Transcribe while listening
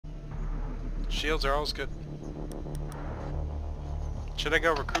Shields are always good. Should I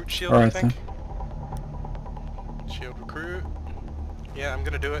go recruit shield, All you right, think? Shield recruit. Yeah, I'm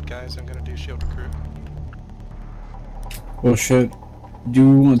gonna do it, guys. I'm gonna do shield recruit. Well, shit. Do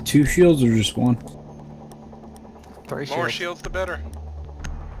you want 2 shields or just 1? 3 More shields. shields, the better.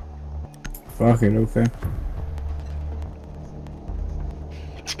 Fuck it, okay.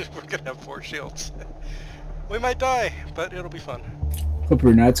 We're gonna have 4 shields. We might die, but it'll be fun. Hope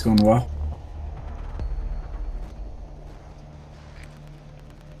your night's going well.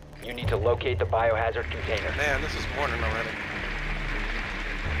 You need to locate the biohazard container. Man, this is morning already.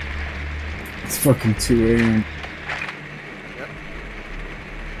 It's fucking 2 AM.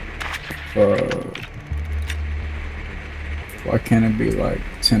 Yep. Why can't it be like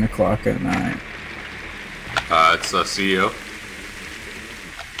 10 o'clock at night? It's the CEO.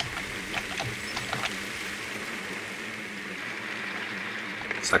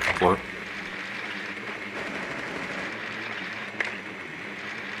 Second floor.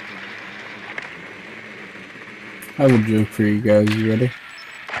 I have a joke for you guys. You ready?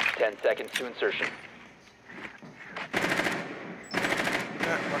 10 seconds to insertion.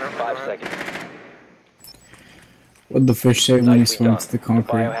 Yeah, whatever. 5 seconds. What'd the fish say when he Nicely swam done. to the The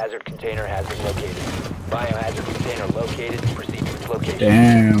concrete? biohazard container has been located. Biohazard container located. Proceed to its location.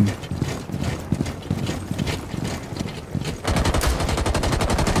 Damn.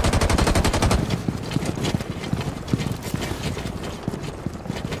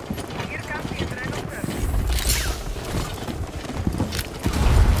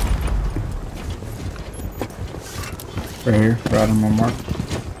 Right here, right on my mark.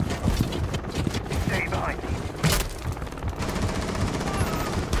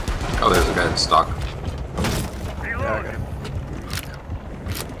 Oh, there's a guy in stock. Yeah, I got him.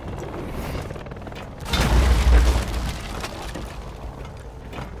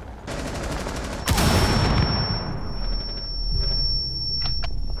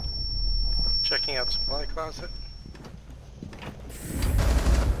 Checking out supply closet.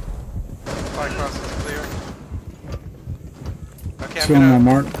 Supply closet's clear. Okay, 2 on my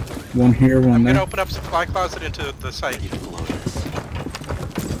mark. 1 here, 1 I'm there. gonna open up supply closet into the site.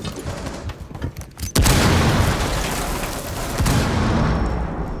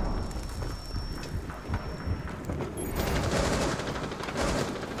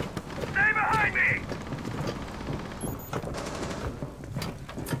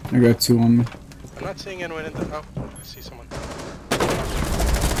 I got 2 on me. I'm not seeing anyone in the. Oh, I see someone.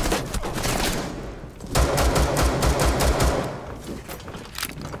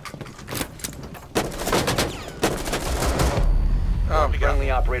 Oh, One he got friendly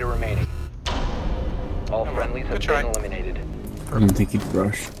me. operator remaining. All Come on, friendlies have good try. been eliminated. I didn't think he'd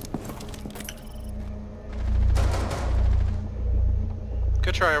rush.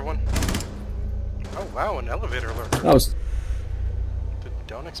 Good try, everyone. Oh wow, an elevator lurker. That was.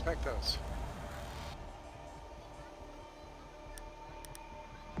 Don't expect those.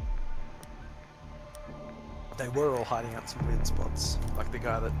 They were all hiding out some weird spots. Like the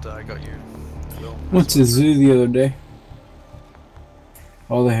guy that got you, Will. Went to the zoo the other day.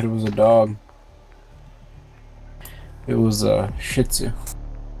 All they had was a dog. It was a Shih Tzu.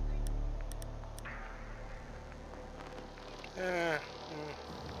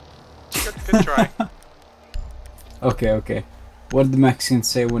 Good try. Okay. What did the Mexican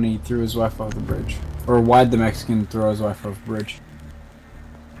say when he threw his wife off the bridge? Or why'd the Mexican throw his wife off the bridge?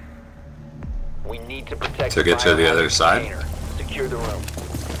 We need to protect To get to the other biohazard side? container. Secure the room.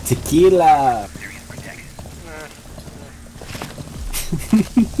 Tequila!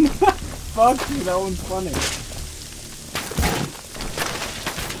 Fuck you, that one's funny.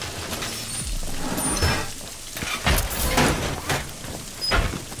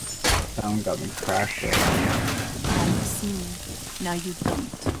 That one got me crashed there. I see. Now you don't.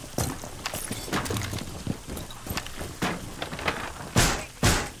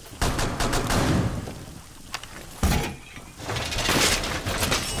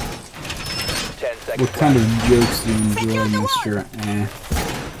 What kind of jokes do you enjoy, Mr. Eh?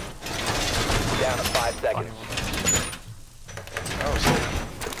 Down to 5 seconds. Oh, shit.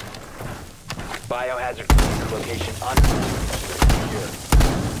 Biohazard container location unsecure.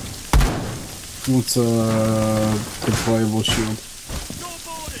 What's a deployable shield?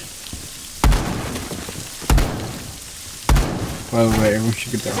 By the way, everyone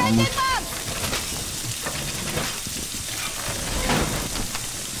should get their armor.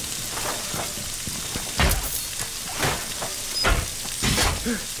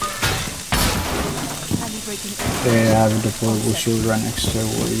 They have a deployable shield right next to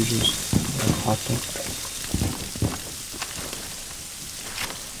where you just popped it.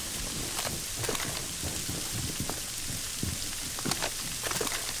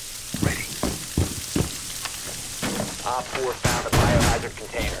 Op 4 found a biohazard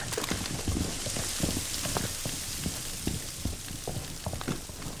container.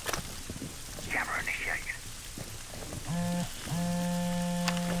 Camera initiated.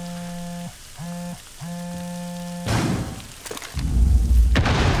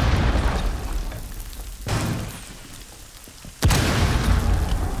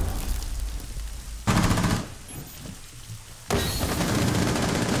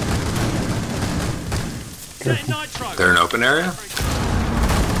 They're in open area?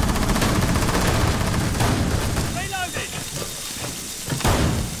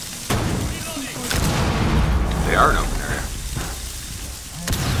 They are in open area.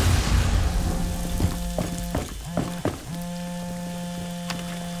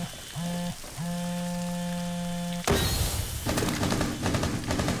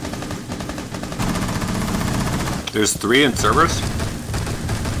 There's 3 in servers?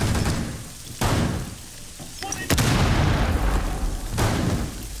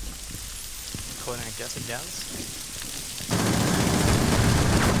 According, I guess it does.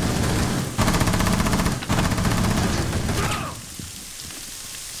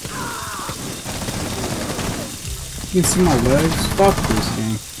 You can see my legs? Fuck this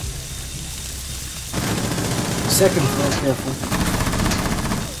game. Second floor,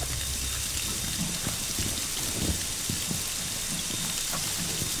 careful.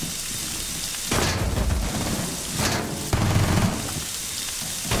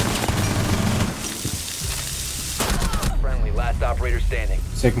 Friendly, last operator standing.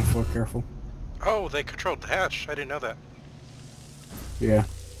 Second floor, careful. Oh, they controlled the hatch. I didn't know that. Yeah.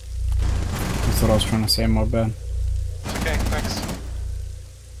 That's what I was trying to say, my bad. Okay, thanks.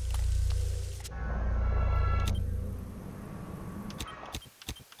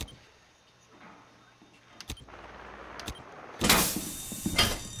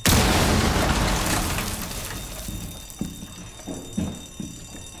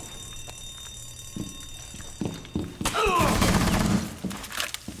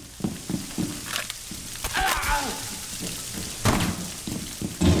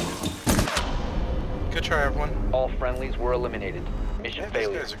 Good try, everyone. All friendlies were eliminated. Mission Yeah, these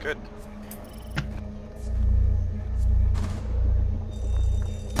failure. guys are good.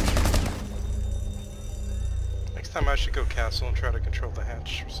 Next time I should go castle and try to control the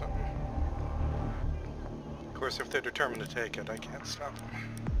hatch or something. Of course, if they're determined to take it, I can't stop them.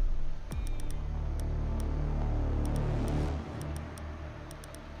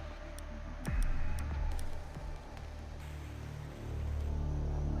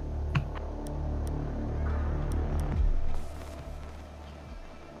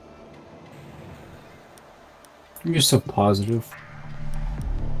 You're so positive.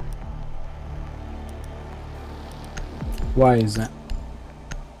 Why is that?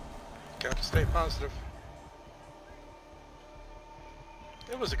 Got to stay positive.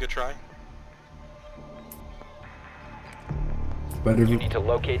 It was a good try. But You need to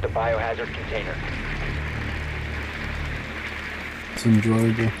locate the biohazard container. it's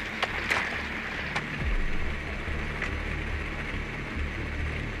enjoyable.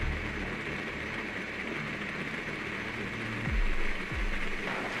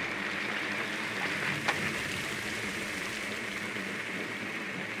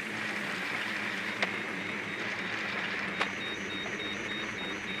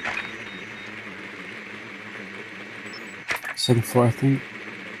 Second floor, I think.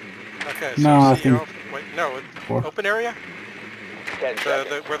 Okay, so No, I CEO, think- wait, no, Four. open area? 10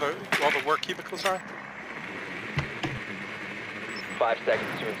 seconds. Where all the work cubicles are? 5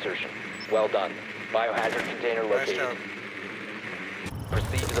 seconds to insertion. Well done. Biohazard container Nice located. job.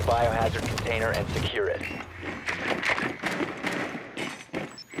 Proceed to the biohazard container and secure it.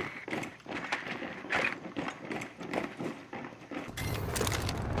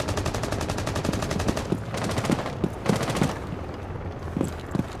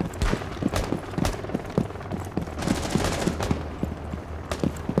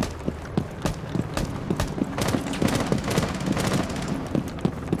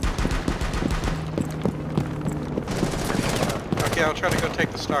 Okay, I'll try to go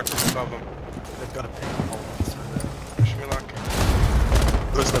take the stock from above them. They've got a ping hole through there. Wish me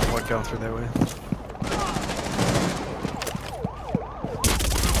luck. There's no point going through their way.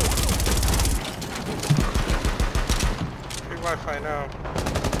 Free Wi-Fi now.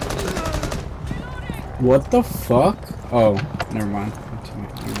 What the fuck? Oh, never mind.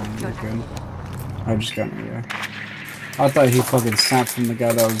 You're good. I just got me there. I thought he fucking snapped from the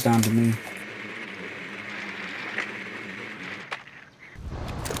guy that was down to me.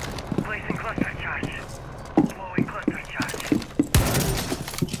 Placing cluster charge. Deploying cluster charge.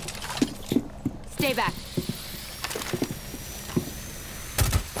 Stay back.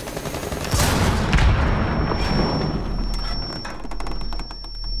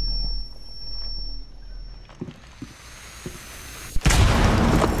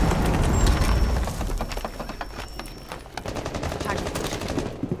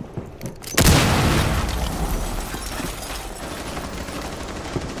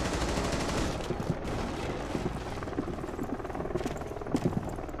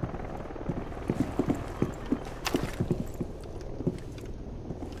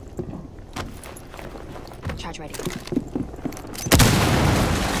 charge ready.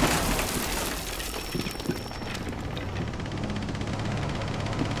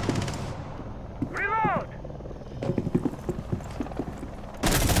 Reload!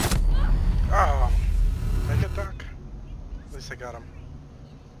 Oh, did I get Doc? At least I got him.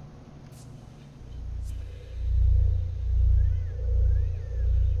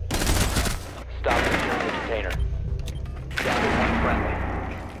 Stop securing the container. Down to one friendly.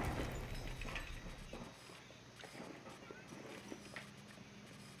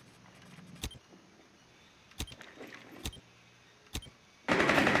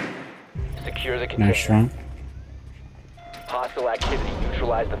 Secure the container. Nice run. Hostile activity.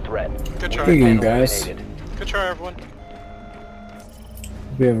 Neutralize the threat. Good try. Good game, Panel guys. eliminated. Good try, everyone.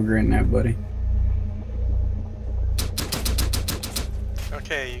 We have a great night, buddy.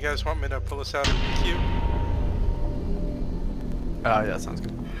 Okay, you guys want me to pull us out of the queue? Yeah, that sounds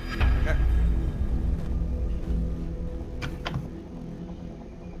good. Okay.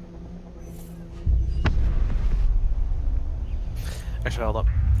 Actually, hold up.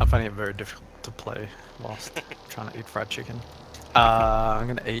 I'm finding it very difficult to play whilst trying to eat fried chicken. I'm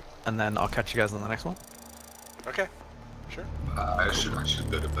gonna eat, and then I'll catch you guys on the next one. Okay. Sure. I should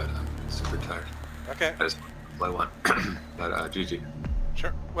go to bed. I'm super tired. Okay. I just play one. But GG.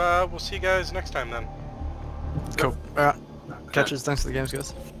 Sure. Well, we'll see you guys next time then. Cool. Alright. Catches. Thanks for the games,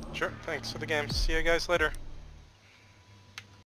 guys. Sure. Thanks for the games. See you guys later.